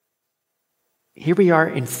here we are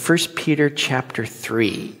in 1 Peter chapter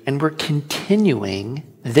 3, and we're continuing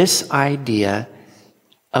this idea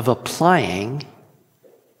of applying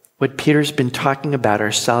what Peter's been talking about,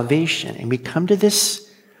 our salvation. And we come to this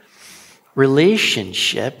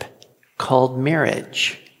relationship called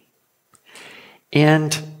marriage.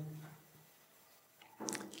 And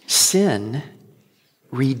sin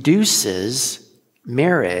reduces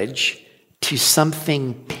marriage to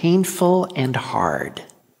something painful and hard.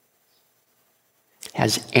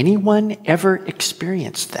 Has anyone ever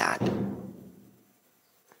experienced that?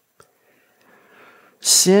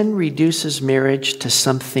 Sin reduces marriage to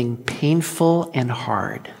something painful and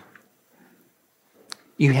hard.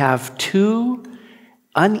 You have two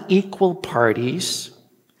unequal parties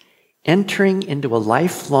entering into a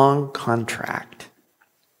lifelong contract.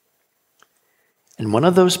 And one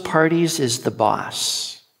of those parties is the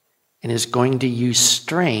boss and is going to use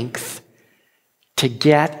strength to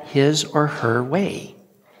get his or her way.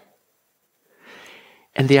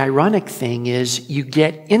 And the ironic thing is, you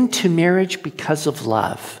get into marriage because of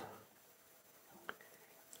love.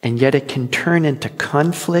 And yet it can turn into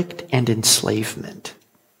conflict and enslavement.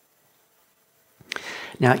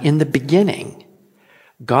 Now, in the beginning,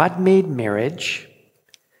 God made marriage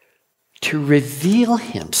to reveal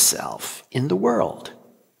himself in the world.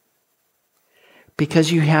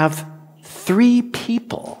 Because you have three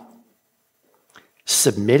people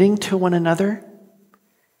submitting to one another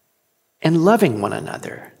and loving one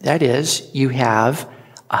another. That is, you have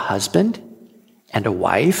a husband and a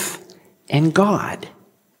wife and God.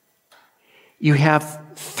 You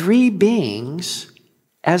have three beings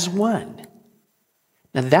as one.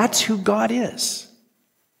 Now that's who God is.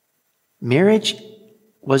 Marriage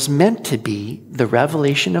was meant to be the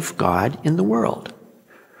revelation of God in the world.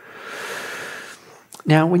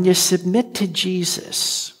 Now, when you submit to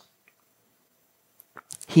Jesus,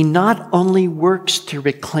 he not only works to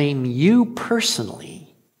reclaim you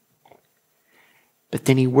personally, but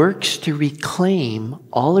then he works to reclaim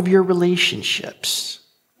all of your relationships.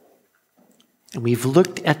 And we've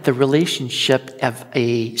looked at the relationship of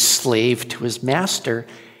a slave to his master.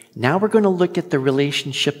 Now we're going to look at the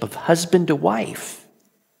relationship of husband to wife.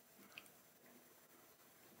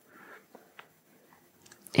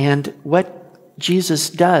 And what Jesus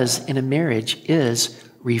does in a marriage is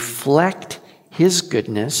reflect his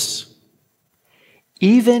goodness,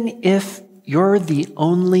 even if you're the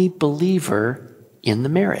only believer in the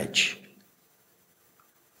marriage.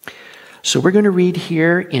 So we're going to read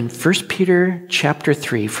here in 1 Peter chapter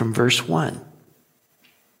 3 from verse 1.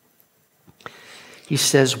 He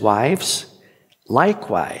says, "Wives,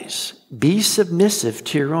 likewise, be submissive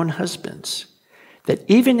to your own husbands, that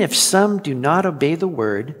even if some do not obey the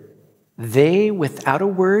word, they without a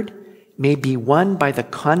word may be won by the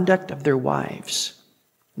conduct of their wives,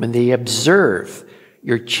 when they observe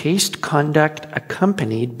your chaste conduct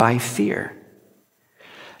accompanied by fear.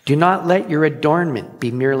 Do not let your adornment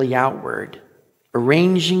be merely outward,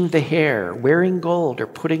 arranging the hair, wearing gold, or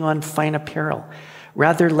putting on fine apparel.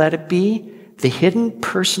 Rather, let it be the hidden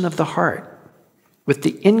person of the heart, with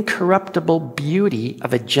the incorruptible beauty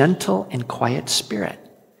of a gentle and quiet spirit,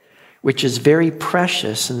 which is very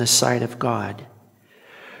precious in the sight of God.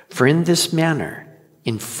 For in this manner,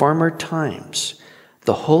 in former times,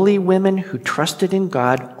 the holy women who trusted in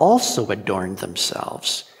God also adorned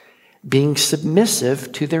themselves, being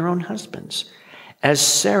submissive to their own husbands, as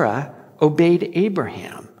Sarah obeyed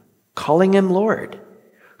Abraham, calling him Lord,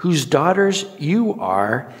 whose daughters you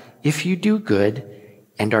are if you do good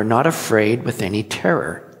and are not afraid with any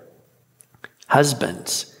terror.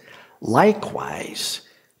 Husbands, likewise,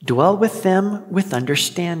 dwell with them with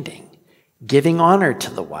understanding, giving honor to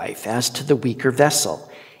the wife as to the weaker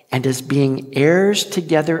vessel, and as being heirs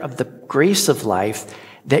together of the grace of life,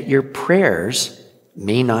 that your prayers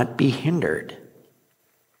may not be hindered."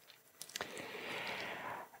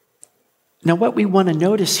 Now, what we want to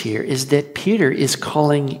notice here is that Peter is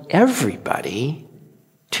calling everybody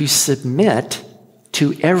to submit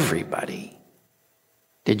to everybody.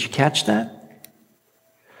 Did you catch that?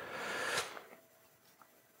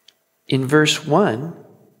 In verse 1,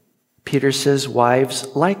 Peter says, "Wives,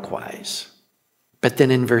 likewise." But then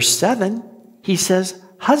in verse 7, he says,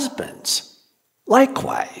 "Husbands,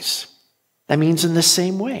 likewise." That means in the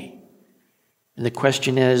same way. And the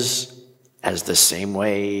question is, as the same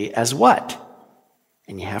way as what?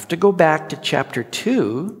 And you have to go back to chapter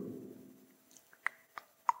 2,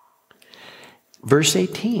 verse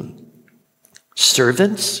 18.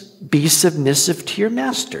 "Servants, be submissive to your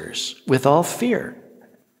masters with all fear."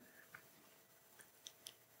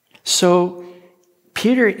 So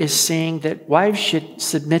Peter is saying that wives should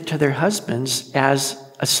submit to their husbands as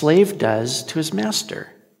a slave does to his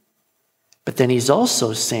master. But then he's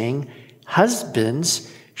also saying husbands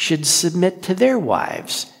should submit to their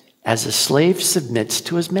wives as a slave submits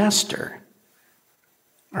to his master.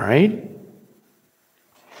 All right?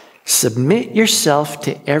 Submit yourself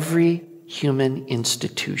to every human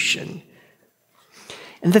institution.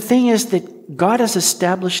 And the thing is that God has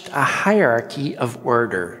established a hierarchy of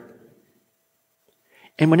order.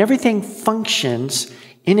 And when everything functions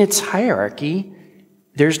in its hierarchy,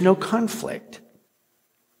 there's no conflict.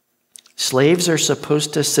 Slaves are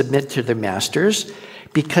supposed to submit to their masters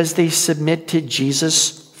because they submit to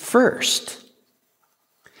Jesus first,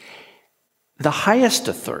 the highest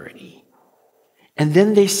authority. And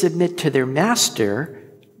then they submit to their master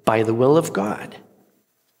by the will of God.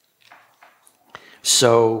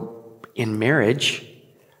 So, in marriage,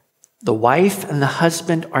 the wife and the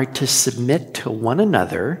husband are to submit to one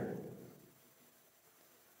another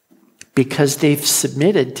because they've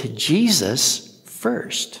submitted to Jesus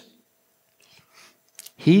first.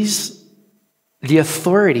 He's the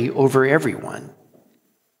authority over everyone.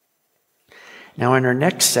 Now, in our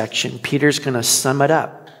next section, Peter's going to sum it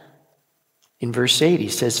up. In verse 8, he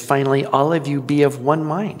says, "Finally, all of you be of one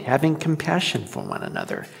mind, having compassion for one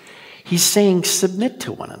another." He's saying submit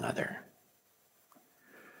to one another.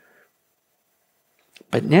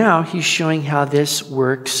 But now he's showing how this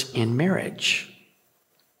works in marriage.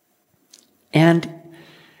 And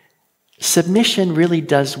submission really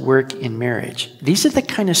does work in marriage. These are the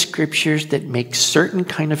kind of scriptures that make certain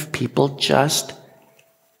kind of people just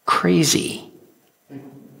crazy.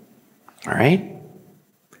 All right?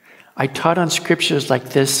 I taught on scriptures like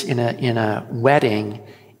this in a wedding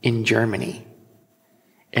in Germany.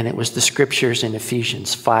 And it was the scriptures in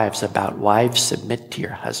Ephesians 5 about wives submit to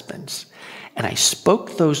your husbands. And I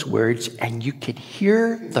spoke those words, and you could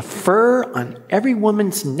hear the fur on every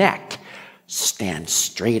woman's neck stand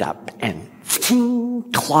straight up, and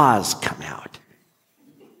claws come out.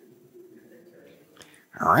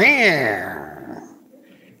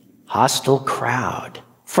 Hostile crowd.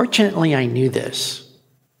 Fortunately, I knew this.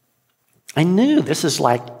 I knew this is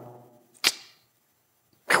like,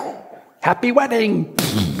 happy wedding.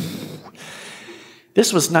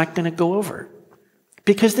 This was not going to go over.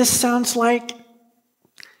 Because this sounds like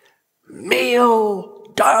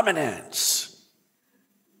male dominance.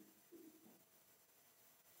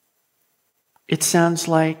 It sounds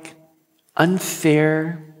like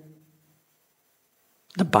unfair.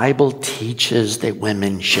 The Bible teaches that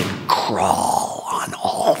women should crawl on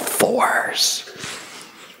all fours.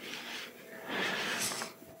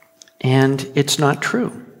 And it's not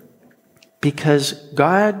true. Because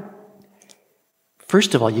God,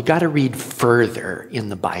 first of all, you got to read further in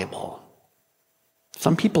the Bible.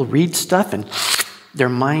 Some people read stuff and their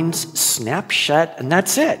minds snap shut, and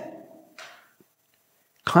that's it.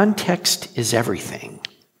 Context is everything.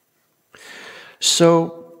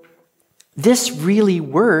 So this really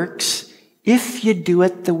works if you do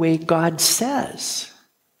it the way God says.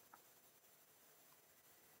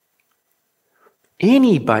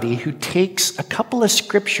 Anybody who takes a couple of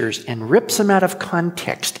scriptures and rips them out of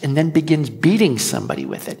context and then begins beating somebody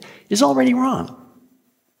with it is already wrong.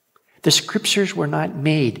 The scriptures were not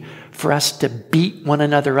made for us to beat one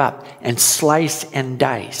another up and slice and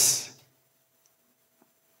dice.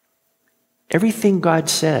 Everything God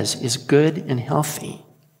says is good and healthy.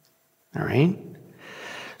 All right?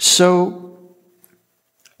 So,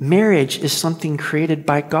 marriage is something created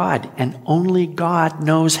by God, and only God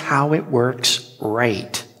knows how it works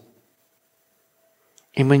right.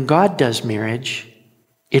 And when God does marriage,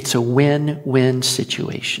 it's a win-win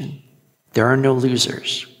situation. There are no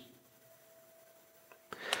losers.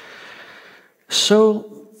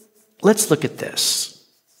 So, let's look at this.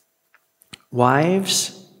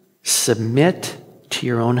 Wives, submit to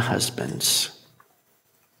your own husbands.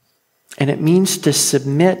 And it means to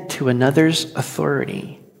submit to another's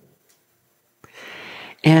authority.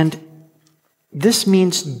 And this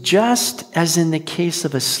means, just as in the case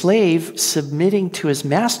of a slave submitting to his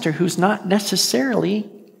master who's not necessarily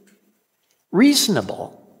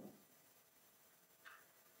reasonable.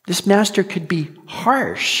 This master could be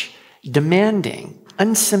harsh, demanding,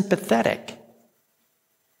 unsympathetic.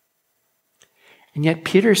 And yet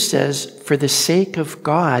Peter says, for the sake of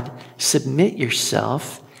God, submit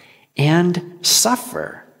yourself and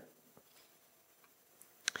suffer.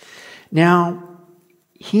 Now,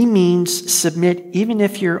 he means submit even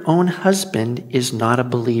if your own husband is not a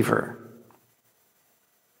believer.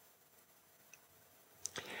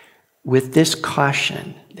 With this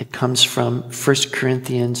caution that comes from 1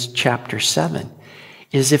 Corinthians chapter 7,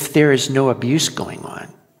 is if there is no abuse going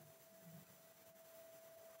on.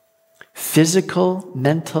 physical,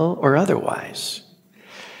 mental, or otherwise,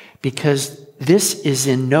 because this is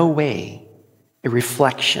in no way a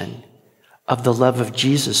reflection of the love of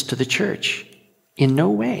Jesus to the church. In no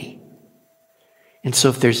way. And so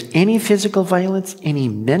if there's any physical violence, any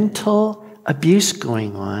mental abuse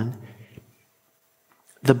going on,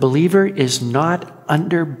 the believer is not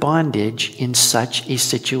under bondage in such a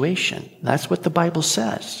situation. That's what the Bible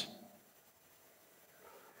says.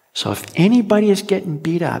 So if anybody is getting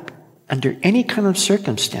beat up under any kind of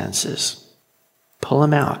circumstances, pull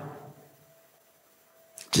them out.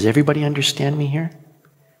 Does everybody understand me here?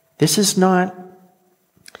 This is not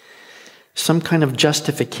some kind of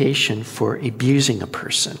justification for abusing a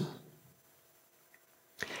person.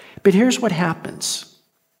 But here's what happens,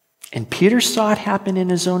 and Peter saw it happen in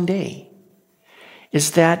his own day,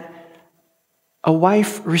 is that a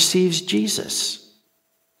wife receives Jesus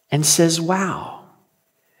and says, wow,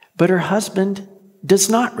 but her husband does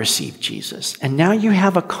not receive Jesus. And now you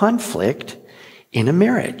have a conflict in a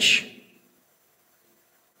marriage.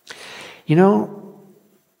 You know,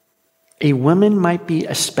 a woman might be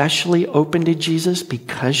especially open to Jesus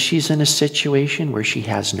because she's in a situation where she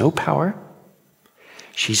has no power.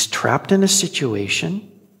 She's trapped in a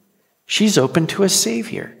situation. She's open to a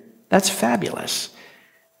Savior. That's fabulous.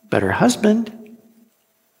 But her husband,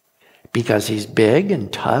 because he's big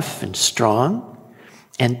and tough and strong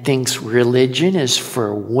and thinks religion is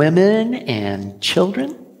for women and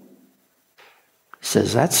children,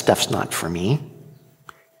 says that stuff's not for me.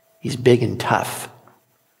 He's big and tough.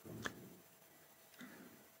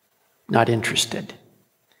 Not interested.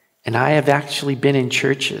 And I have actually been in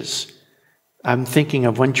churches. I'm thinking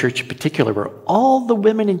of one church in particular where all the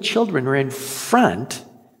women and children were in front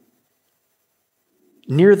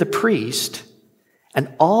near the priest,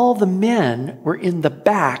 and all the men were in the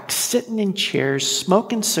back sitting in chairs,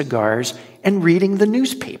 smoking cigars, and reading the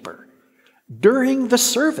newspaper during the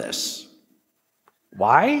service.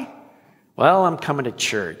 Why? Well, I'm coming to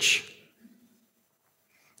church.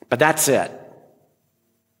 But that's it.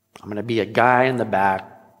 I'm going to be a guy in the back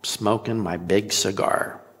smoking my big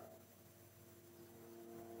cigar.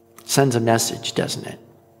 Sends a message, doesn't it?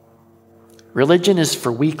 Religion is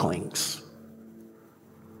for weaklings.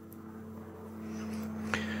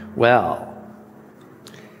 Well,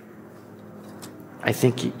 I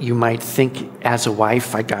think you might think as a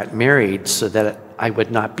wife I got married so that I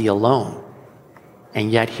would not be alone.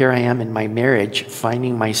 And yet here I am in my marriage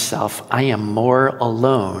finding myself, I am more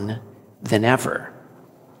alone than ever.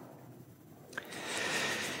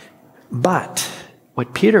 But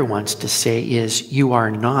what Peter wants to say is, you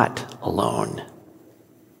are not alone.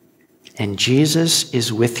 And Jesus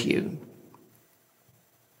is with you.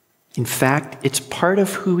 In fact, it's part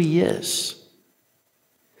of who he is.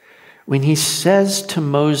 When he says to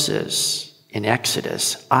Moses in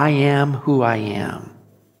Exodus, I am who I am,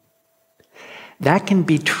 that can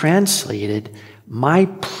be translated, my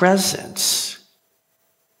presence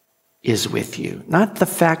is with you. Not the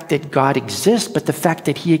fact that God exists, but the fact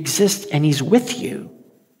that he exists and he's with you.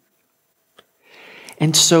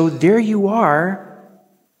 And so there you are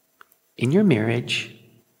in your marriage,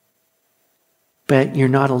 but you're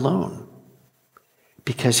not alone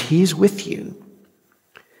because he's with you.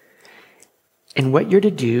 And what you're to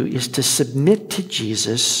do is to submit to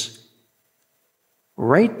Jesus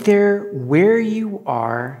right there where you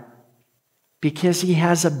are, because he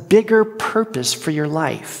has a bigger purpose for your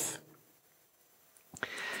life.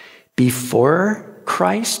 Before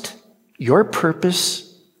Christ, your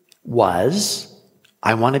purpose was,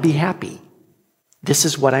 I want to be happy. This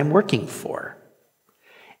is what I'm working for.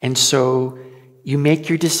 And so you make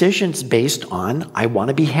your decisions based on, I want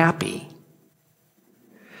to be happy.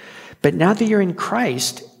 But now that you're in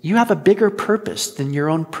Christ, you have a bigger purpose than your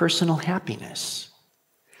own personal happiness.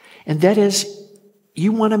 And that is,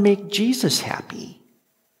 you want to make Jesus happy.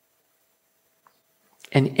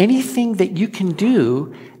 And anything that you can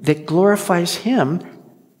do that glorifies him,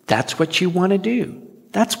 that's what you want to do.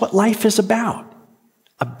 That's what life is about.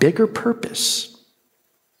 A bigger purpose.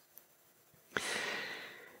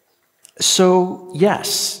 So,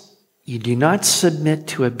 yes, you do not submit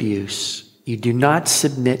to abuse. You do not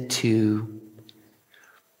submit to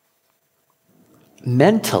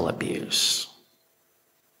mental abuse.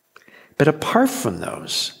 But apart from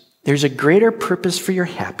those, there's a greater purpose for your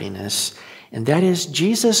happiness, and that is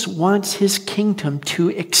Jesus wants his kingdom to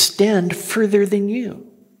extend further than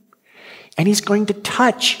you. And he's going to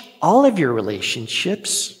touch all of your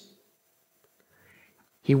relationships.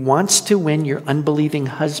 He wants to win your unbelieving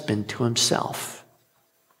husband to himself.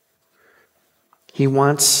 He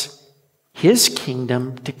wants his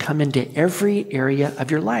kingdom to come into every area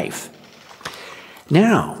of your life.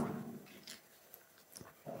 Now,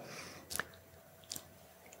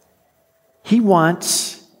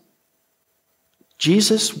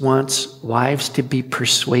 Jesus wants wives to be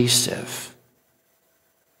persuasive.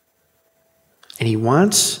 And he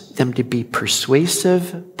wants them to be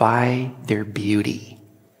persuasive by their beauty.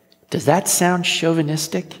 Does that sound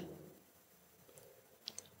chauvinistic?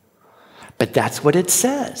 But that's what it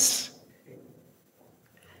says.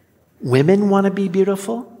 Women want to be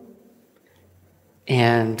beautiful,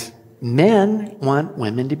 and men want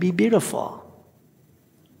women to be beautiful.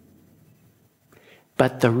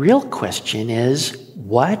 But the real question is,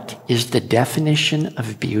 what is the definition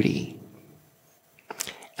of beauty?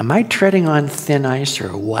 Am I treading on thin ice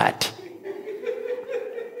or what?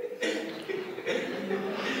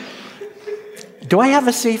 Do I have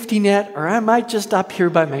a safety net, or am I just up here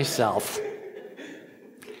by myself?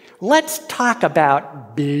 Let's talk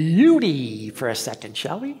about beauty for a second,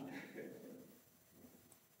 shall we?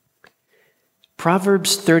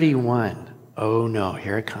 Proverbs 31. Oh no,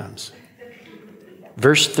 here it comes.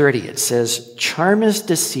 Verse 30, it says, "Charm is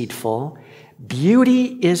deceitful,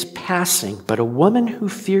 beauty is passing, but a woman who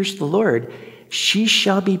fears the Lord, she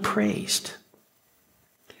shall be praised."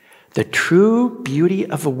 The true beauty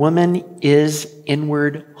of a woman is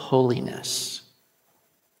inward holiness.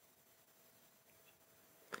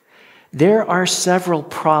 There are several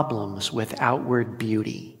problems with outward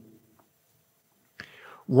beauty.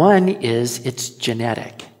 One is it's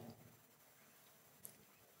genetic.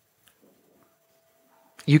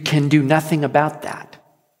 You can do nothing about that.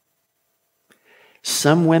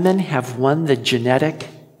 Some women have won the genetic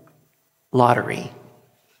lottery,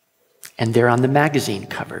 and they're on the magazine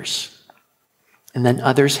covers. And then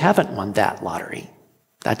others haven't won that lottery.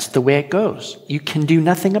 That's the way it goes. You can do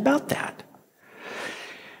nothing about that.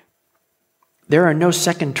 There are no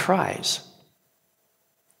second tries.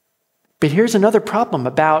 But here's another problem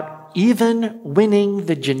about even winning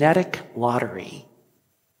the genetic lottery,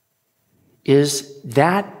 is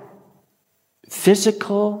that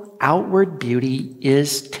physical outward beauty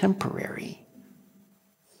is temporary.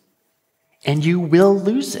 And you will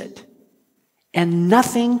lose it. And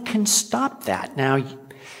nothing can stop that. Now,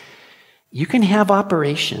 you can have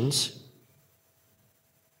operations.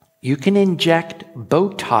 You can inject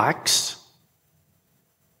Botox.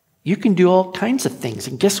 You can do all kinds of things.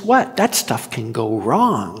 And guess what? That stuff can go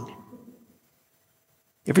wrong.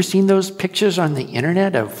 Ever seen those pictures on the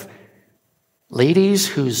internet of ladies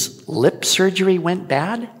whose lip surgery went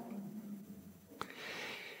bad?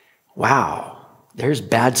 Wow, there's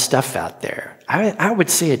bad stuff out there. I would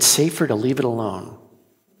say it's safer to leave it alone.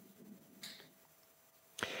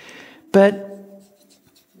 But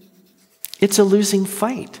it's a losing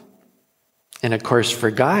fight. And of course, for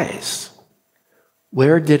guys,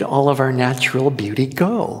 where did all of our natural beauty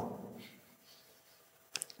go?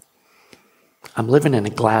 I'm living in a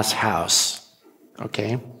glass house,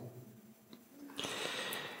 okay?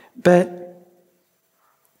 But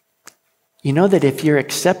you know that if you're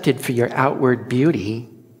accepted for your outward beauty,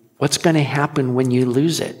 what's going to happen when you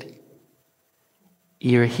lose it?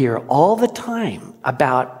 You hear all the time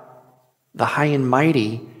about the high and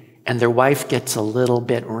mighty, and their wife gets a little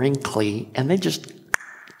bit wrinkly, and they just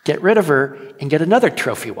get rid of her and get another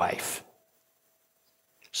trophy wife.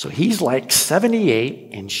 So he's like 78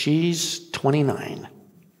 and she's 29.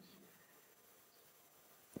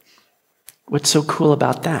 What's so cool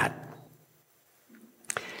about that?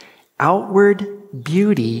 Outward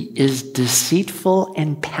beauty is deceitful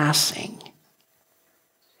and passing.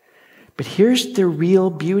 But here's the real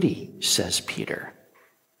beauty, says Peter.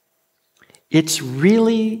 It's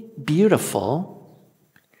really beautiful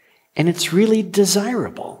and it's really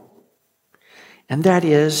desirable. And that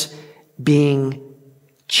is being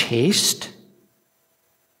chaste,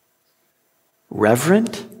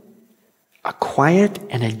 reverent, a quiet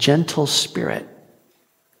and a gentle spirit.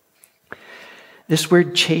 This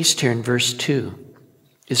word chaste here in verse 2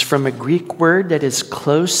 is from a Greek word that is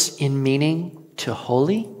close in meaning to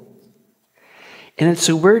holy. And it's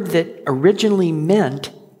a word that originally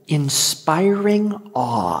meant inspiring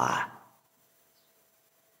awe.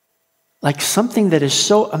 Like something that is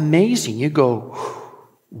so amazing, you go,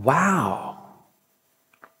 wow.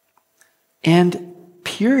 And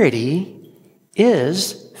purity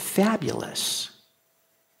is fabulous.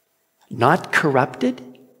 Not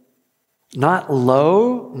corrupted, not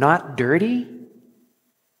low, not dirty.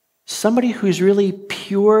 Somebody who's really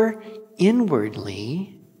pure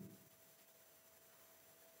inwardly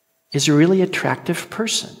is a really attractive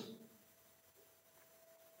person.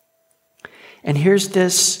 And here's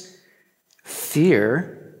this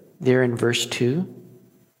fear there in verse 2.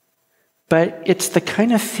 But it's the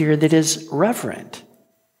kind of fear that is reverent.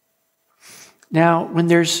 Now, when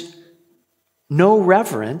there's no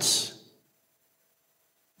reverence,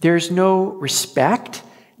 There's no respect.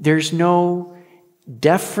 There's no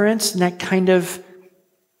deference and that kind of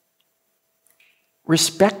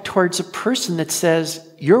respect towards a person that says,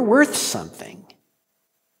 you're worth something.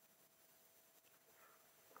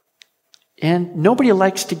 And nobody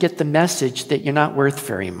likes to get the message that you're not worth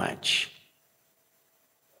very much.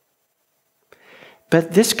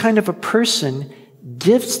 But this kind of a person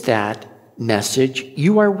gives that message,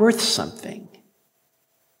 you are worth something.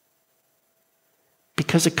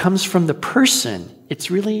 Because it comes from the person. It's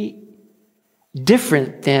really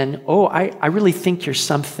different than, oh, I really think you're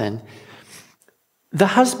something. The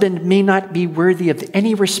husband may not be worthy of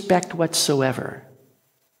any respect whatsoever,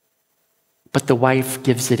 but the wife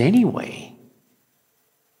gives it anyway.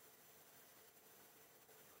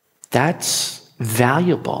 That's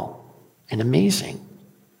valuable and amazing.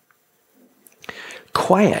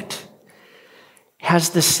 Quiet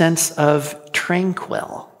has the sense of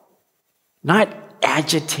tranquil, not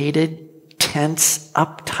agitated, tense,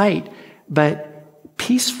 uptight, but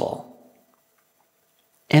peaceful.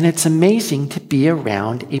 And it's amazing to be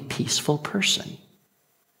around a peaceful person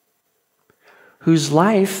whose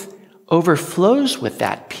life overflows with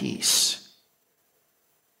that peace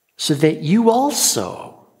so that you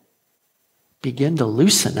also begin to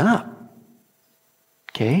loosen up.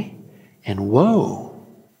 Okay? And whoa,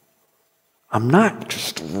 I'm not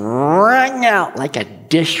just wrung out like a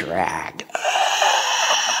dish rag.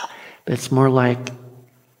 But it's more like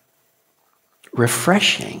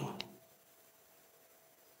refreshing.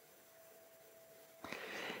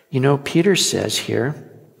 You know, Peter says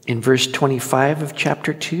here in verse 25 of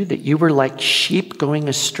chapter 2 that you were like sheep going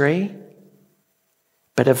astray,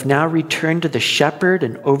 but have now returned to the shepherd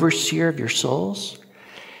and overseer of your souls.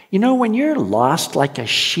 You know, when you're lost like a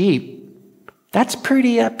sheep, that's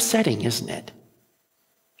pretty upsetting, isn't it?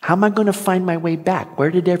 How am I going to find my way back?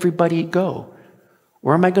 Where did everybody go?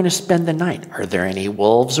 Where am I going to spend the night? Are there any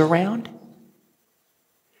wolves around?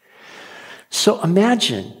 So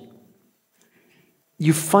imagine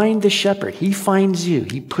you find the shepherd. He finds you.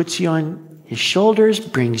 He puts you on his shoulders,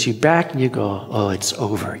 brings you back, and you go, oh, it's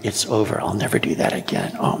over. It's over. I'll never do that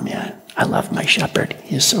again. Oh, man, I love my shepherd.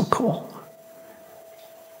 He is so cool.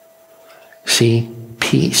 See,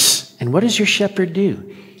 peace. And what does your shepherd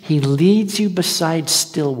do? He leads you beside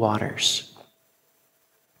still waters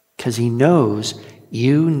because he knows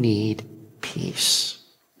you need peace.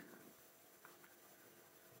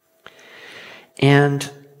 And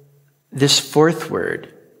this fourth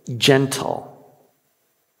word, gentle,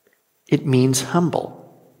 it means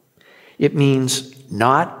humble. It means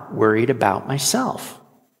not worried about myself.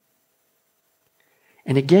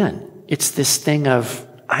 And again, it's this thing of,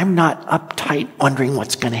 I'm not uptight wondering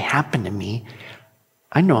what's going to happen to me.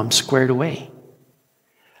 I know I'm squared away.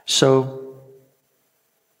 So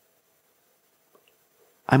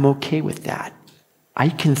I'm okay with that. I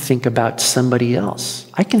can think about somebody else.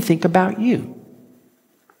 I can think about you.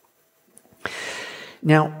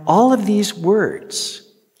 Now, all of these words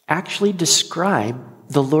actually describe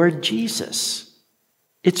the Lord Jesus.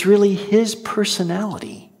 It's really his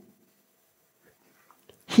personality.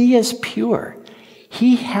 He is pure.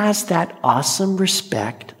 He has that awesome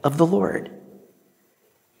respect of the Lord.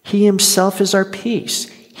 He himself is our peace.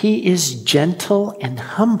 He is gentle and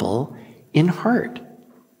humble in heart.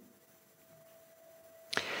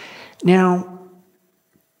 Now,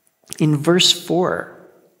 in verse 4,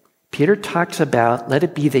 Peter talks about, let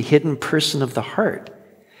it be the hidden person of the heart.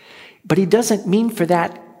 But he doesn't mean for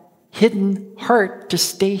that hidden heart to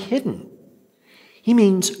stay hidden. He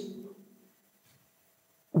means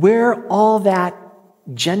wear all that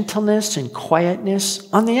gentleness and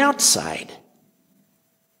quietness on the outside.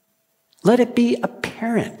 Let it be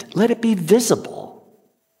apparent. Let it be visible.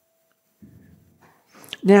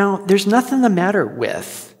 Now, there's nothing the matter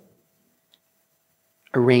with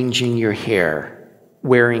arranging your hair,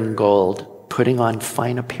 wearing gold, putting on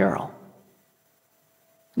fine apparel.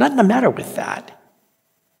 Nothing the matter with that.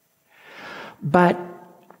 But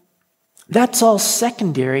that's all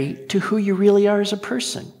secondary to who you really are as a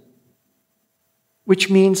person. Which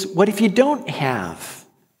means, what if you don't have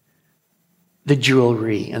the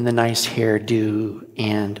jewelry and the nice hairdo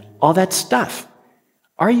and all that stuff?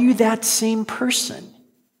 Are you that same person?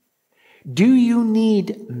 Do you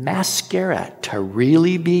need mascara to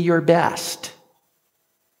really be your best?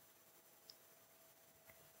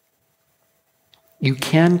 You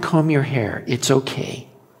can comb your hair. It's okay.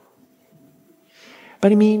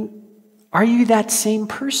 But I mean, are you that same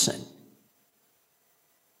person?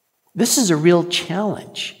 This is a real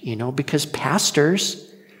challenge, because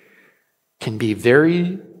pastors can be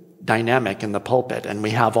very dynamic in the pulpit and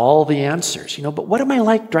we have all the answers, but what am I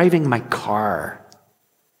like driving my car?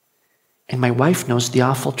 And my wife knows the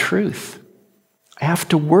awful truth. I have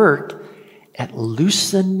to work at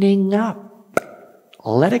loosening up.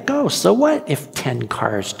 Let it go. So what if 10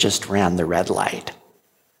 cars just ran the red light?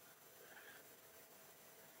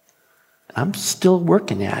 I'm still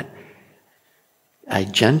working at a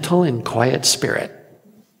gentle and quiet spirit.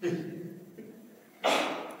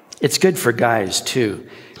 It's good for guys too.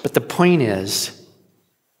 But the point is,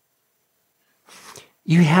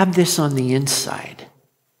 you have this on the inside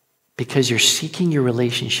because you're seeking your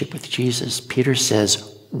relationship with Jesus. Peter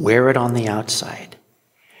says, wear it on the outside.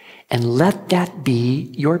 And let that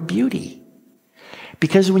be your beauty.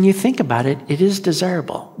 Because when you think about it, it is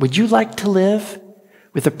desirable. Would you like to live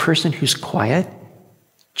with a person who's quiet,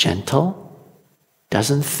 gentle,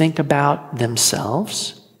 doesn't think about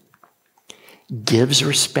themselves, gives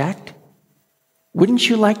respect? Wouldn't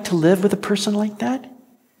you like to live with a person like that?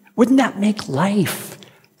 Wouldn't that make life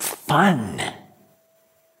fun?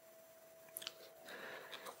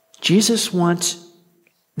 Jesus wants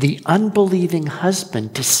the unbelieving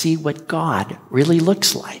husband to see what God really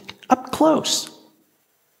looks like, up close,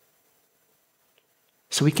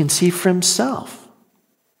 so he can see for himself.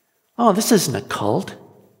 Oh, this isn't a cult.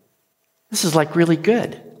 This is like really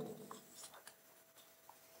good.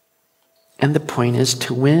 And the point is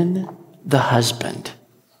to win the husband.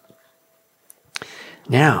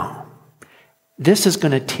 Now, this is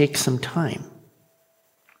going to take some time.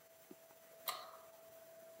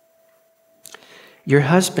 Your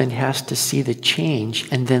husband has to see the change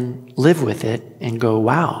and then live with it and go,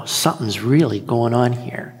 wow, something's really going on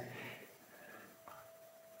here.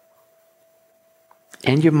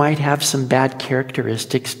 And you might have some bad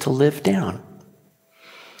characteristics to live down.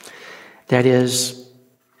 That is,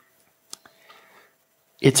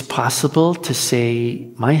 it's possible to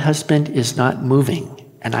say, my husband is not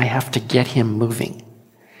moving, and I have to get him moving.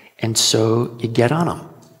 And so you get on him,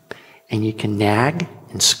 and you can nag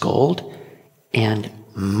and scold and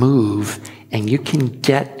move, and you can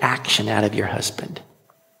get action out of your husband.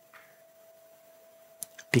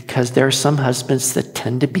 Because there are some husbands that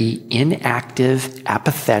tend to be inactive,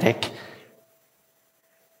 apathetic,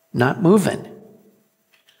 not moving.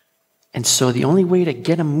 And so the only way to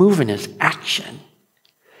get them moving is action.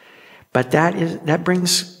 But that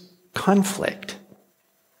brings conflict.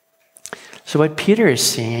 So what Peter is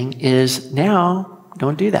saying is, now,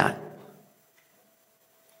 don't do that.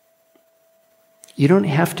 You don't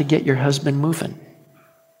have to get your husband moving.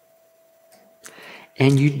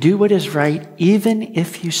 And you do what is right even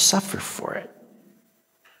if you suffer for it.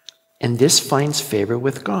 And this finds favor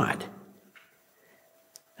with God.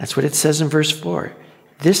 That's what it says in verse 4.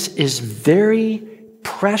 This is very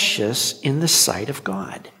precious in the sight of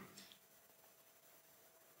God.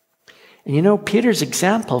 And you know, Peter's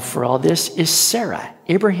example for all this is Sarah,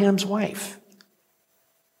 Abraham's wife.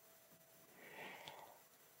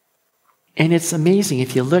 And it's amazing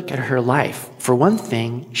if you look at her life. For one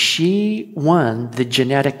thing, she won the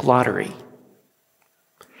genetic lottery.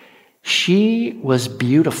 She was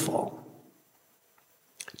beautiful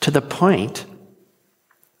to the point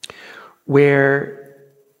where,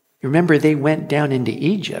 remember, they went down into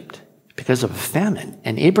Egypt because of a famine.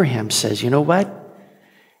 And Abraham says, you know what?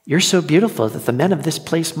 You're so beautiful that the men of this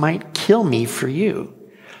place might kill me for you.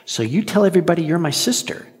 So you tell everybody you're my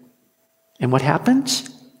sister. And what happens?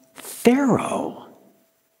 Pharaoh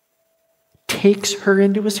takes her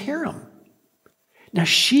into his harem. Now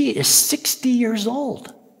she is 60 years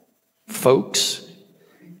old, folks,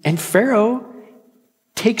 and Pharaoh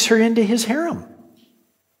takes her into his harem.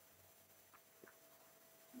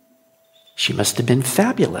 She must have been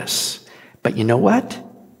fabulous. But you know what?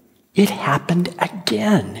 It happened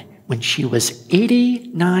again when she was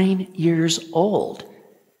 89 years old.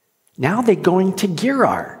 Now they're going to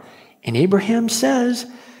Gerar, and Abraham says,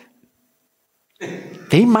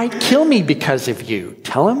 they might kill me because of you.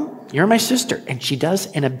 Tell him you're my sister. And she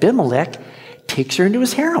does, and Abimelech takes her into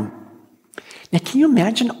his harem. Now, can you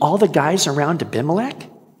imagine all the guys around Abimelech?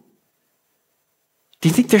 Do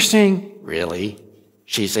you think they're saying, really?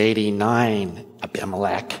 She's 89,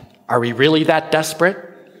 Abimelech. Are we really that desperate?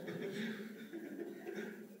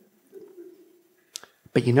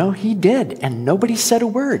 But you know, he did, and nobody said a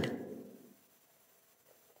word.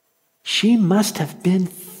 She must have been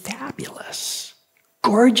fabulous.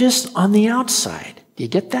 Gorgeous on the outside. Do you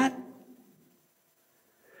get that?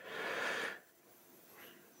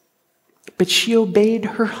 But she obeyed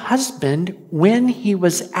her husband when he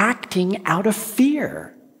was acting out of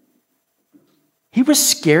fear. He was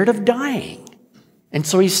scared of dying. And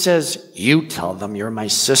so he says, you tell them you're my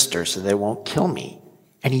sister so they won't kill me.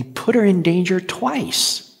 And he put her in danger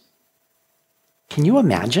twice. Can you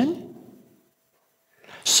imagine?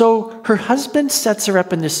 So her husband sets her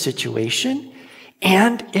up in this situation,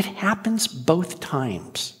 and it happens both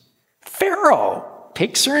times. Pharaoh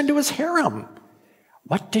takes her into his harem.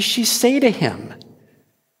 What does she say to him?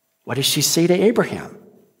 What does she say to Abraham?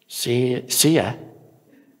 See ya.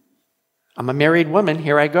 I'm a married woman.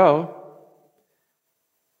 Here I go.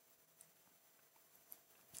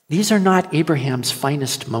 These are not Abraham's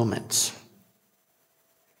finest moments.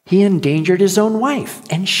 He endangered his own wife,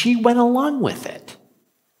 and she went along with it.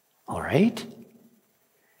 All right?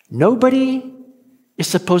 Nobody is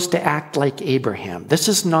supposed to act like Abraham. This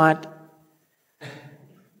is not,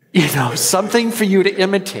 something for you to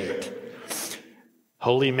imitate.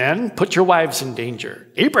 Holy men, put your wives in danger.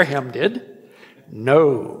 Abraham did.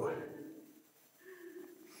 No.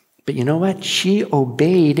 But you know what? She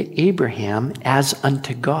obeyed Abraham as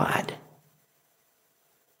unto God.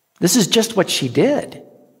 This is just what she did.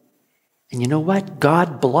 And you know what?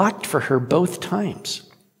 God blocked for her both times.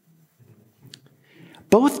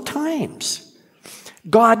 Both times.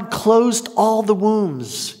 God closed all the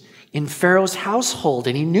wombs in Pharaoh's household,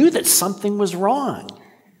 and he knew that something was wrong.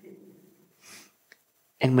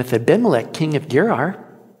 And with Abimelech, king of Gerar,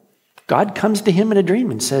 God comes to him in a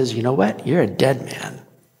dream and says, you know what? You're a dead man.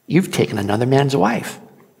 You've taken another man's wife.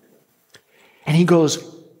 And he goes,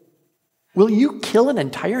 will you kill an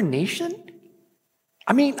entire nation?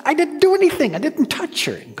 I mean, I didn't do anything. I didn't touch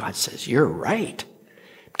her. And God says, you're right,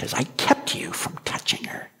 because I kept you from touching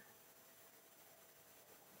her.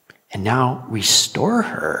 And now restore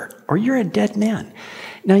her, or you're a dead man.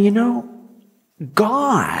 Now,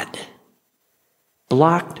 God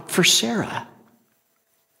blocked for Sarah.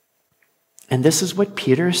 And this is what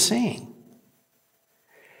Peter is saying.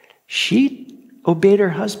 She obeyed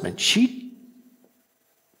her husband. She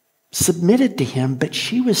submitted to him, but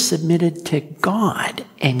she was submitted to God.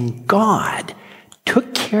 And God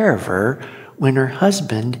took care of her when her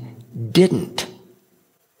husband didn't.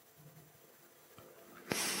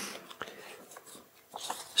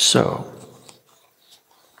 So,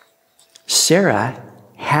 Sarah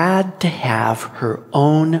had to have her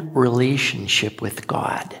own relationship with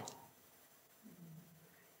God.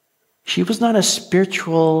 She was not a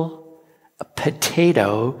spiritual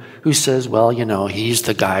potato who says, well, he's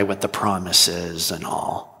the guy with the promises and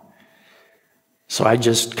all. So I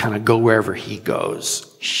just kind of go wherever he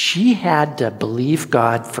goes. She had to believe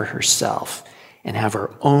God for herself and have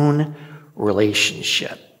her own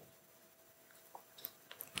relationship.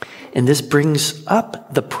 And this brings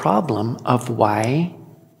up the problem of why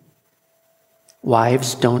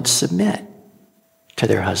wives don't submit to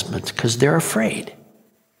their husbands, because they're afraid.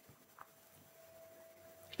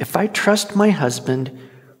 If I trust my husband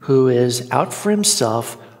who is out for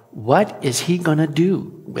himself, what is he going to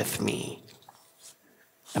do with me?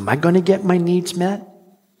 Am I going to get my needs met?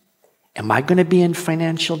 Am I going to be in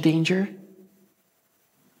financial danger?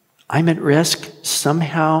 I'm at risk.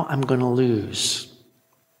 Somehow I'm going to lose.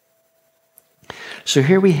 So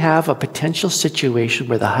here we have a potential situation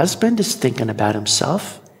where the husband is thinking about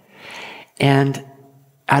himself, and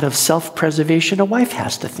out of self-preservation, a wife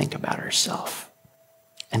has to think about herself.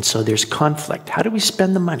 And so there's conflict. How do we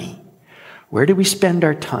spend the money? Where do we spend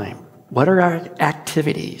our time? What are our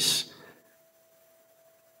activities?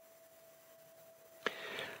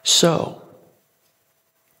 So,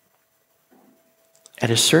 at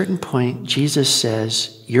a certain point, Jesus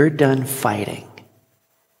says, you're done fighting.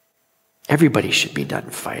 Everybody should be done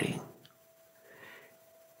fighting.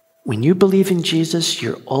 When you believe in Jesus,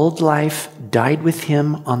 your old life died with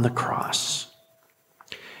him on the cross.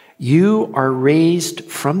 You are raised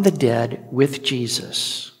from the dead with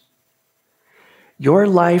Jesus. Your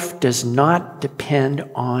life does not depend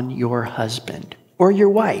on your husband or your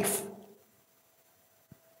wife.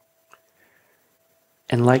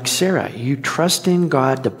 And like Sarah, you trust in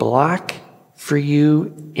God to block for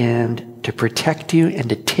you and to protect you and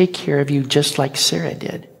to take care of you just like Sarah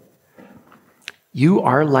did. You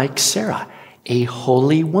are like Sarah, a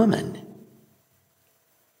holy woman,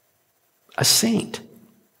 a saint.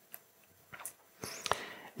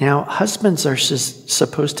 Now, husbands are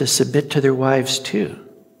supposed to submit to their wives too.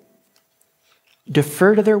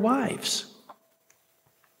 Defer to their wives.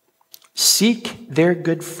 Seek their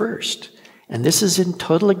good first. And this is in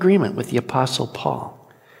total agreement with the Apostle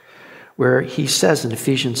Paul, where he says in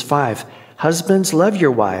Ephesians 5, husbands, love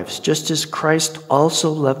your wives, just as Christ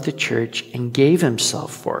also loved the church and gave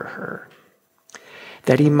himself for her,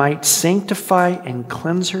 that he might sanctify and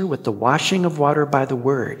cleanse her with the washing of water by the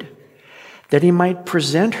word, that he might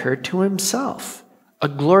present her to himself, a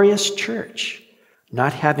glorious church,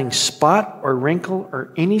 not having spot or wrinkle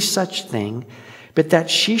or any such thing, but that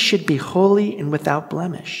she should be holy and without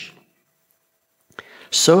blemish.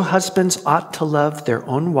 So husbands ought to love their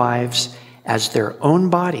own wives as their own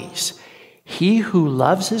bodies. He who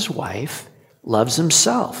loves his wife loves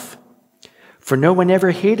himself. For no one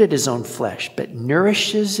ever hated his own flesh, but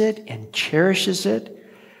nourishes it and cherishes it,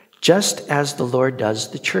 just as the Lord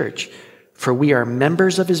does the church. For we are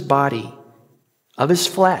members of his body, of his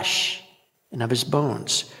flesh, and of his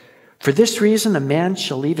bones. For this reason, a man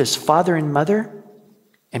shall leave his father and mother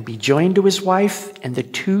and be joined to his wife, and the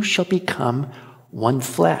two shall become one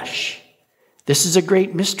flesh. This is a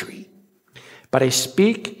great mystery. But I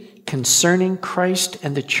speak concerning Christ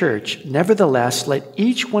and the church. Nevertheless, let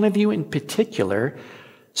each one of you in particular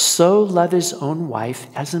so love his own wife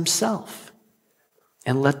as himself.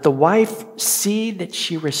 And let the wife see that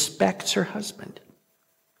she respects her husband.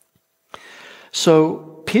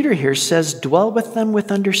 So Peter here says, dwell with them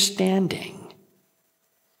with understanding.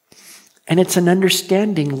 And it's an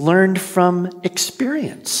understanding learned from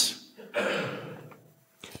experience.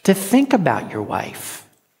 To think about your wife,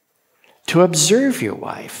 to observe your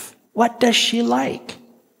wife. What does she like?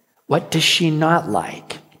 What does she not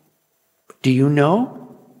like? Do you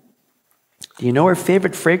know? Do you know her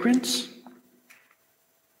favorite fragrance?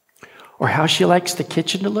 Or how she likes the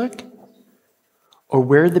kitchen to look? Or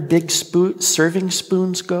where the big serving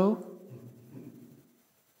spoons go?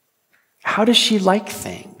 How does she like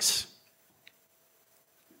things?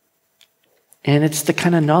 And it's the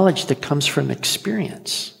kind of knowledge that comes from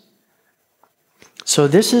experience. So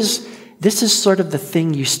this is sort of the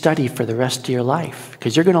thing you study for the rest of your life,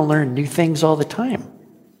 because you're going to learn new things all the time.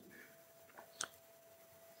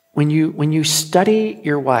 When you study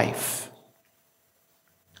your wife,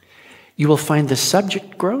 you will find the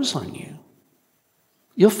subject grows on you.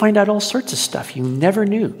 You'll find out all sorts of stuff you never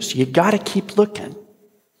knew. So you got to keep looking.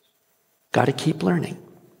 Got to keep learning.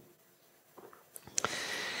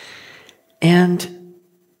 And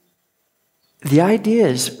the idea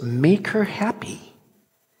is make her happy.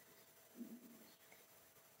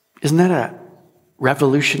 Isn't that a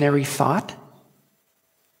revolutionary thought?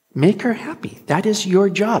 Make her happy. That is your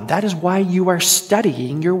job. That is why you are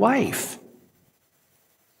studying your wife.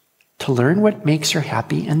 To learn what makes her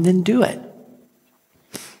happy and then do it.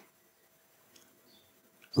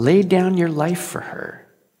 Lay down your life for her.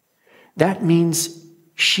 That means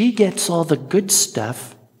she gets all the good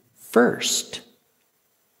stuff first.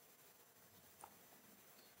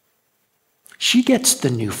 She gets the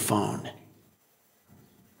new phone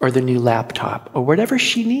or the new laptop or whatever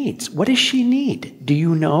she needs. What does she need? Do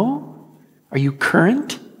you know? Are you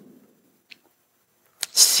current?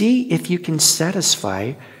 See if you can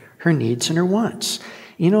satisfy her needs and her wants.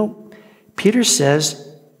 You know, Peter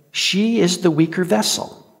says she is the weaker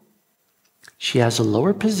vessel. She has a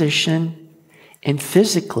lower position, and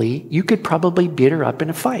physically, you could probably beat her up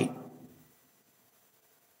in a fight.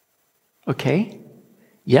 Okay?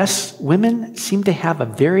 Yes, women seem to have a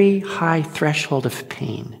very high threshold of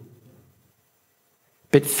pain.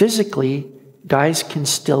 But physically, guys can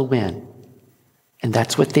still win. And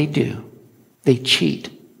that's what they do. They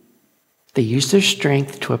cheat. They use their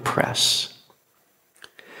strength to oppress.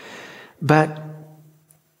 But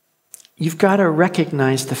you've got to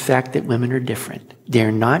recognize the fact that women are different.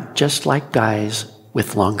 They're not just like guys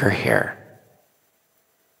with longer hair.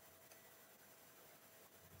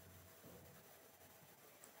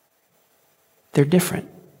 They're different.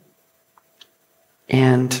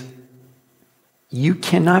 And you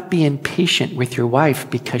cannot be impatient with your wife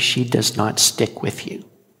because she does not stick with you.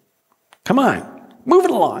 Come on, move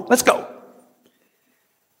it along, let's go.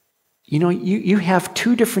 You know, you have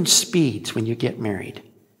two different speeds when you get married.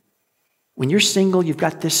 When you're single, you've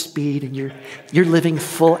got this speed and you're living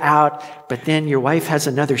full out, but then your wife has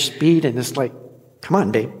another speed and it's like, come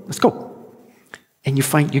on, babe, let's go. And you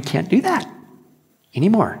find you can't do that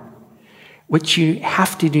anymore. What you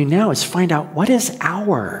have to do now is find out what is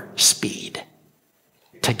our speed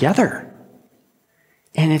together.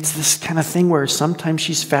 And it's this kind of thing where sometimes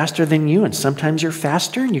she's faster than you and sometimes you're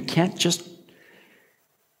faster and you can't just,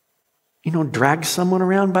 drag someone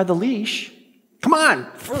around by the leash. Come on,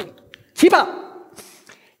 keep up.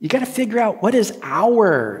 You got to figure out what is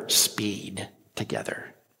our speed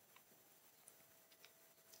together.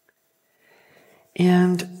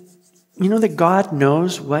 And you know that God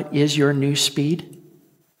knows what is your new speed?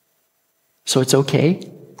 So it's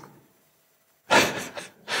okay.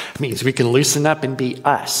 It means we can loosen up and be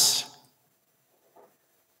us.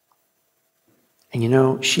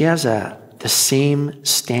 And she has the same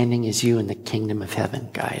standing as you in the kingdom of heaven,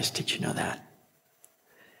 guys. Did you know that?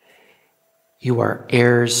 You are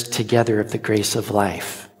heirs together of the grace of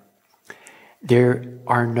life. There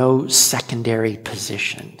are no secondary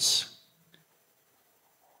positions.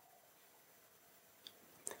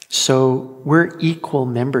 So we're equal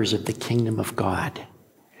members of the kingdom of God.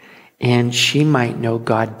 And she might know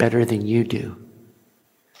God better than you do.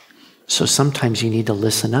 So sometimes you need to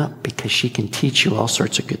listen up because she can teach you all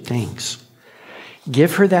sorts of good things.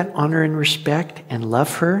 Give her that honor and respect and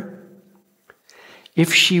love her.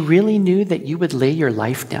 If she really knew that you would lay your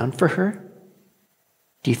life down for her,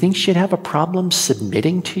 do you think she'd have a problem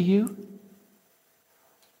submitting to you?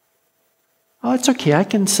 Oh, it's okay, I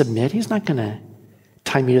can submit. He's not going to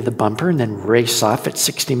tie me to the bumper and then race off at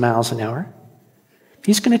 60 miles an hour.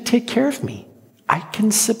 He's going to take care of me. I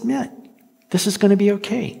can submit. This is going to be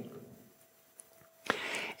okay.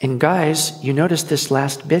 And guys, you notice this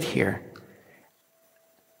last bit here.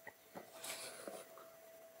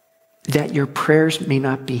 That your prayers may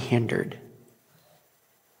not be hindered.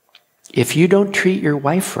 If you don't treat your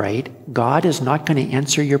wife right, God is not going to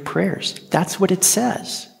answer your prayers. That's what it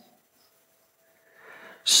says.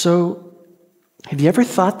 So, have you ever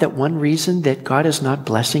thought that one reason that God is not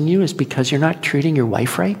blessing you is because you're not treating your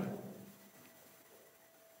wife right?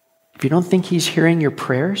 If you don't think he's hearing your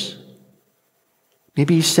prayers,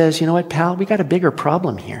 maybe he says, you know what, pal, we got a bigger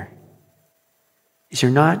problem here. Is you're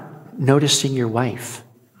not noticing your wife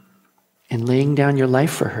and laying down your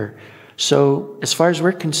life for her. So as far as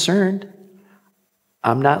we're concerned,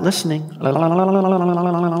 I'm not listening.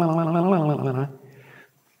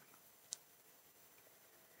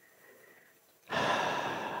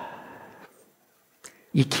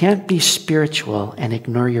 You can't be spiritual and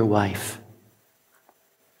ignore your wife.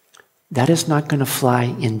 That is not going to fly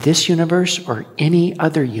in this universe or any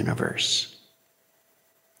other universe.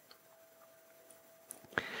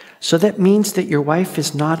 So that means that your wife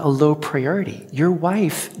is not a low priority. Your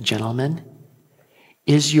wife, gentlemen,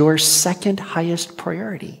 is your second highest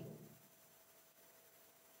priority.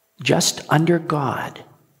 Just under God.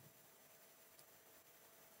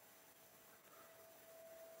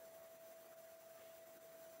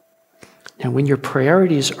 And when your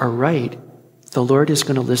priorities are right, the Lord is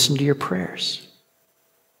going to listen to your prayers.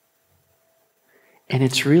 And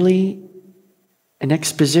it's really an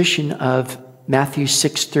exposition of Matthew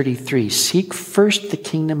 6:33. Seek first the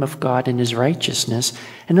kingdom of God and his righteousness,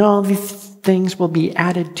 and all these things will be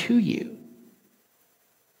added to you.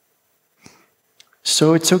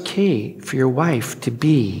 So it's okay for your wife to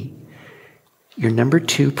be your number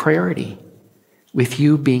 2 priority, with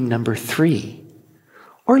you being number 3.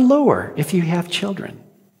 Or lower if you have children.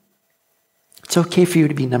 It's okay for you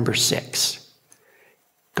to be number 6.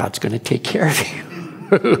 God's going to take care of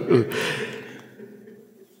you.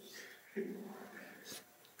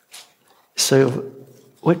 So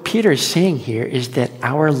what Peter is saying here is that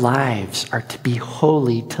our lives are to be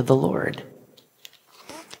holy to the Lord.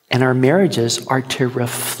 And our marriages are to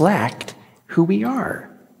reflect who we are.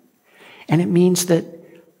 And it means that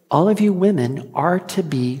all of you women are to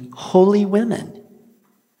be holy women.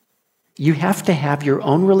 You have to have your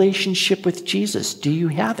own relationship with Jesus. Do you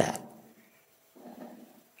have that?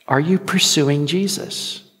 Are you pursuing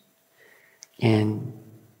Jesus? And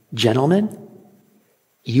gentlemen,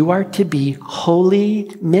 you are to be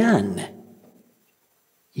holy men.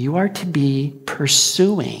 You are to be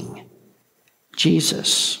pursuing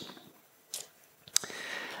Jesus.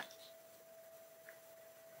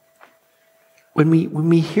 When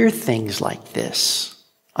we hear things like this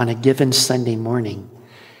on a given Sunday morning,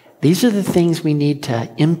 these are the things we need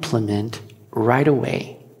to implement right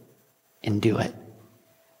away and do it.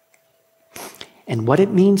 And what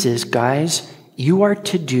it means is, guys, you are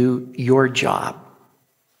to do your job.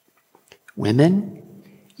 Women,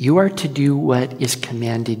 you are to do what is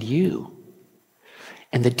commanded you.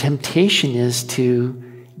 And the temptation is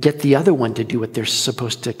to get the other one to do what they're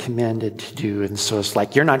supposed to commanded to do. And so it's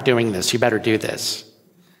like, you're not doing this, you better do this.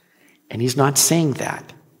 And he's not saying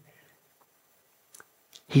that.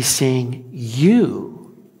 He's saying,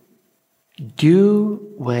 you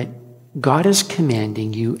do what God is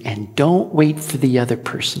commanding you and don't wait for the other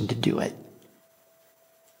person to do it.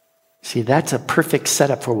 See, that's a perfect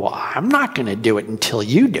setup for, well, I'm not going to do it until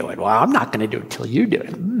you do it. Well, I'm not going to do it until you do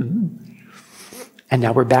it. And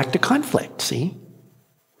now we're back to conflict, see?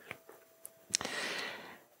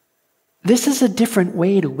 This is a different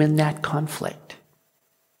way to win that conflict.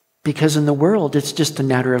 Because in the world, it's just a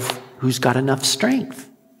matter of who's got enough strength.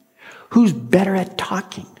 Who's better at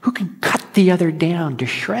talking? Who can cut the other down to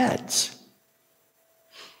shreds?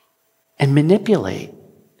 And manipulate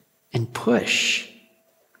and push.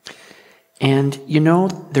 And you know,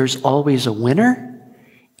 there's always a winner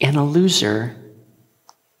and a loser.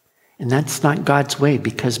 And that's not God's way,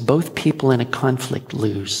 because both people in a conflict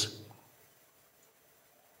lose.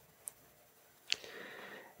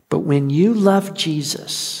 But when you love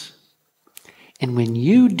Jesus And when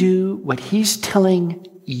you do what he's telling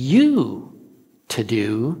you to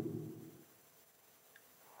do,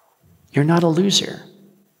 you're not a loser.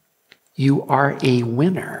 You are a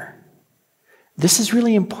winner. This is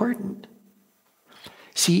really important.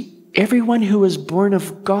 See, everyone who is born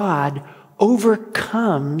of God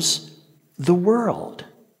overcomes the world.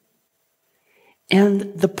 And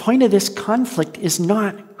the point of this conflict is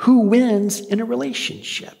not who wins in a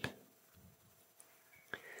relationship.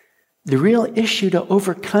 The real issue to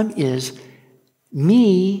overcome is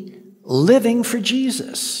me living for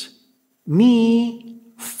Jesus, me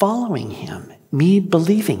following him, me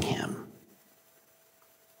believing him.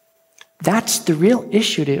 That's the real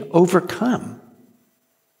issue to overcome.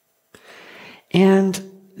 And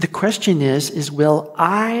the question is will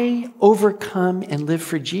I overcome and live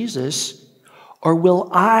for Jesus, or will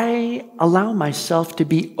I allow myself to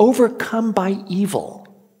be overcome by evil?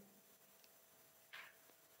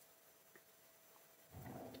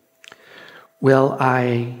 Will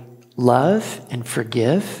I love and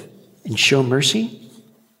forgive and show mercy?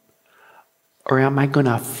 Or am I going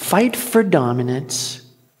to fight for dominance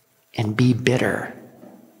and be bitter?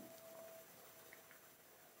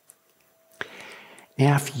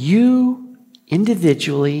 Now, if you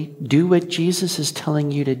individually do what Jesus is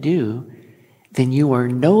telling you to do, then you are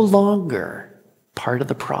no longer part of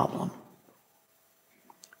the problem.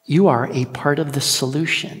 You are a part of the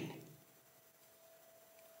solution.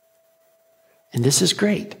 And this is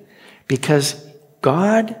great because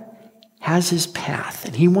God has his path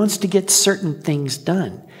and he wants to get certain things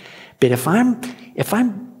done. But if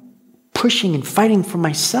I'm pushing and fighting for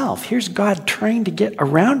myself, here's God trying to get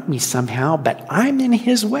around me somehow, but I'm in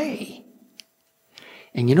his way.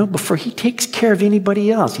 And before he takes care of anybody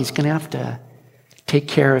else, he's going to have to take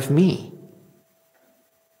care of me.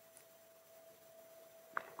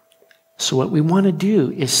 So what we want to do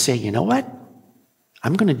is say, you know what?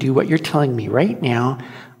 I'm going to do what you're telling me right now.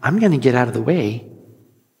 I'm going to get out of the way.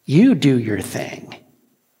 You do your thing.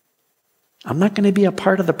 I'm not going to be a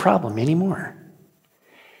part of the problem anymore.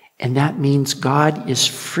 And that means God is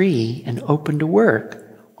free and open to work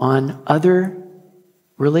on other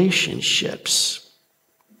relationships.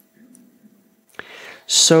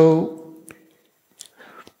 So,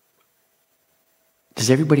 does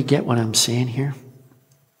everybody get what I'm saying here?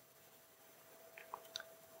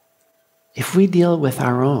 If we deal with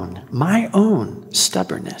my own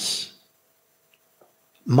stubbornness,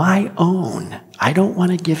 I don't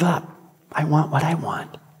want to give up. I want what I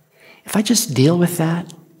want. If I just deal with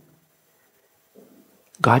that,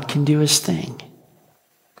 God can do his thing.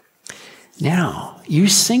 Now, you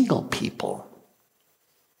single people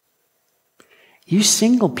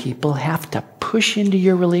have to push into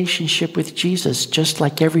your relationship with Jesus just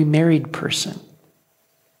like every married person.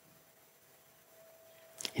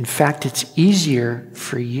 In fact, it's easier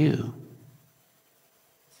for you.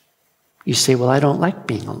 You say, well, I don't like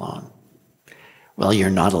being alone. Well, you're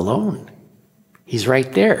not alone. He's right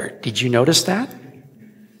there. Did you notice that?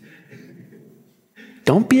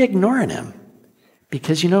 Don't be ignoring him.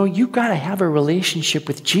 Because, you've got to have a relationship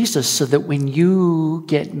with Jesus so that when you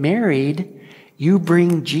get married, you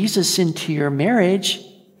bring Jesus into your marriage.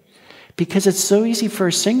 Because it's so easy for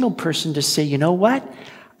a single person to say, you know what?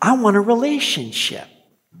 I want a relationship.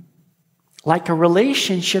 Like a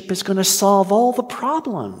relationship is going to solve all the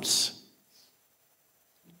problems.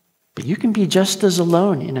 But you can be just as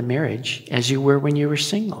alone in a marriage as you were when you were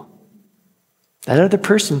single. That other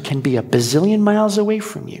person can be a bazillion miles away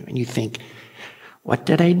from you, and you think, what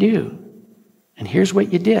did I do? And here's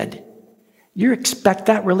what you did. You expect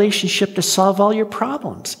that relationship to solve all your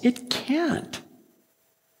problems. It can't.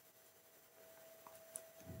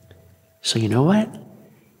 So you know what?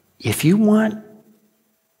 If you want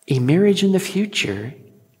a marriage in the future,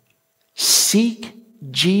 seek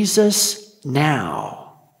Jesus now.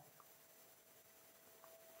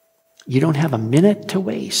 You don't have a minute to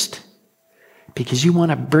waste because you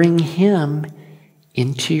want to bring him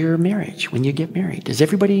into your marriage when you get married. Does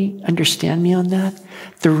everybody understand me on that?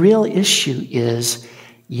 The real issue is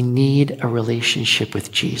you need a relationship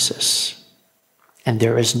with Jesus. And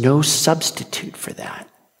there is no substitute for that.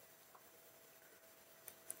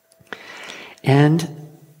 And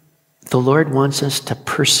the Lord wants us to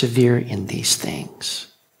persevere in these things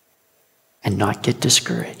and not get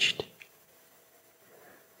discouraged.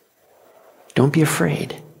 Don't be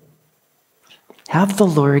afraid. Have the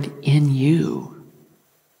Lord in you.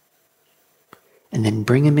 And then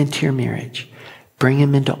bring him into your marriage. Bring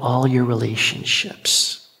him into all your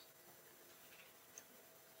relationships.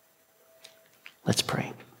 Let's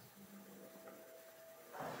pray.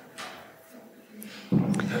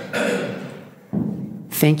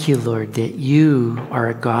 thank you, Lord, that you are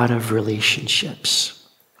a God of relationships.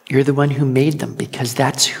 You're the one who made them because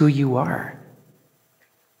that's who you are.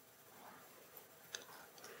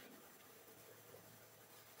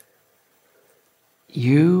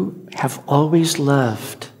 You have always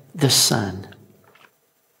loved the Son.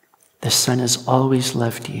 The Son has always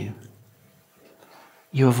loved you.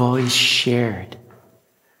 You have always shared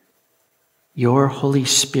your Holy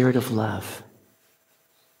Spirit of love.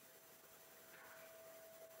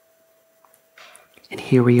 And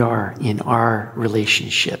here we are in our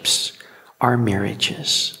relationships, our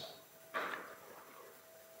marriages.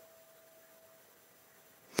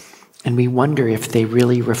 And we wonder if they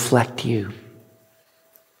really reflect you.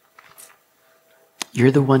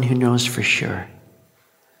 You're the one who knows for sure.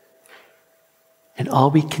 And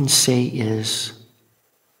all we can say is,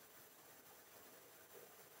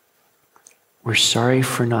 we're sorry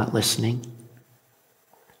for not listening.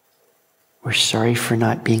 We're sorry for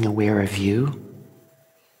not being aware of you.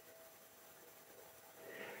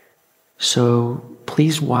 So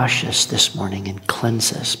please wash us this morning and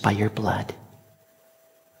cleanse us by your blood.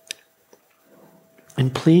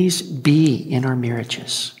 And please be in our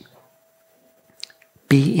marriages.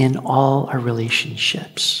 Be in all our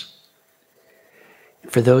relationships.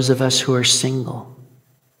 For those of us who are single,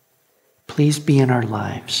 please be in our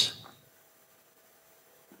lives.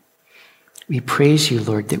 We praise you,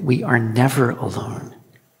 Lord, that we are never alone,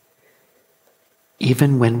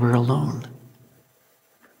 even when we're alone.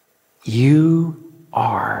 You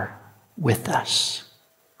are with us.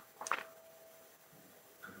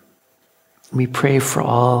 We pray for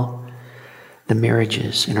all the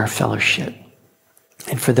marriages in our fellowship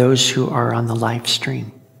and for those who are on the live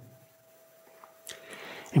stream.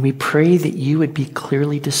 And we pray that you would be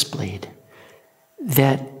clearly displayed,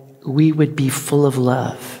 that we would be full of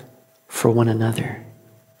love for one another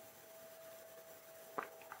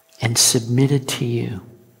and submitted to you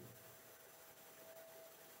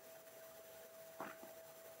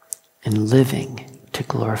and living to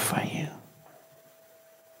glorify you.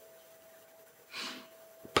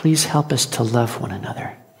 Please help us to love one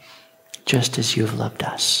another just as you have loved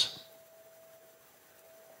us.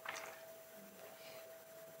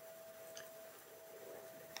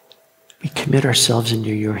 We commit ourselves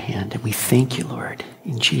into your hand and we thank you, Lord,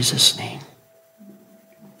 in Jesus' name.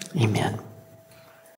 Amen.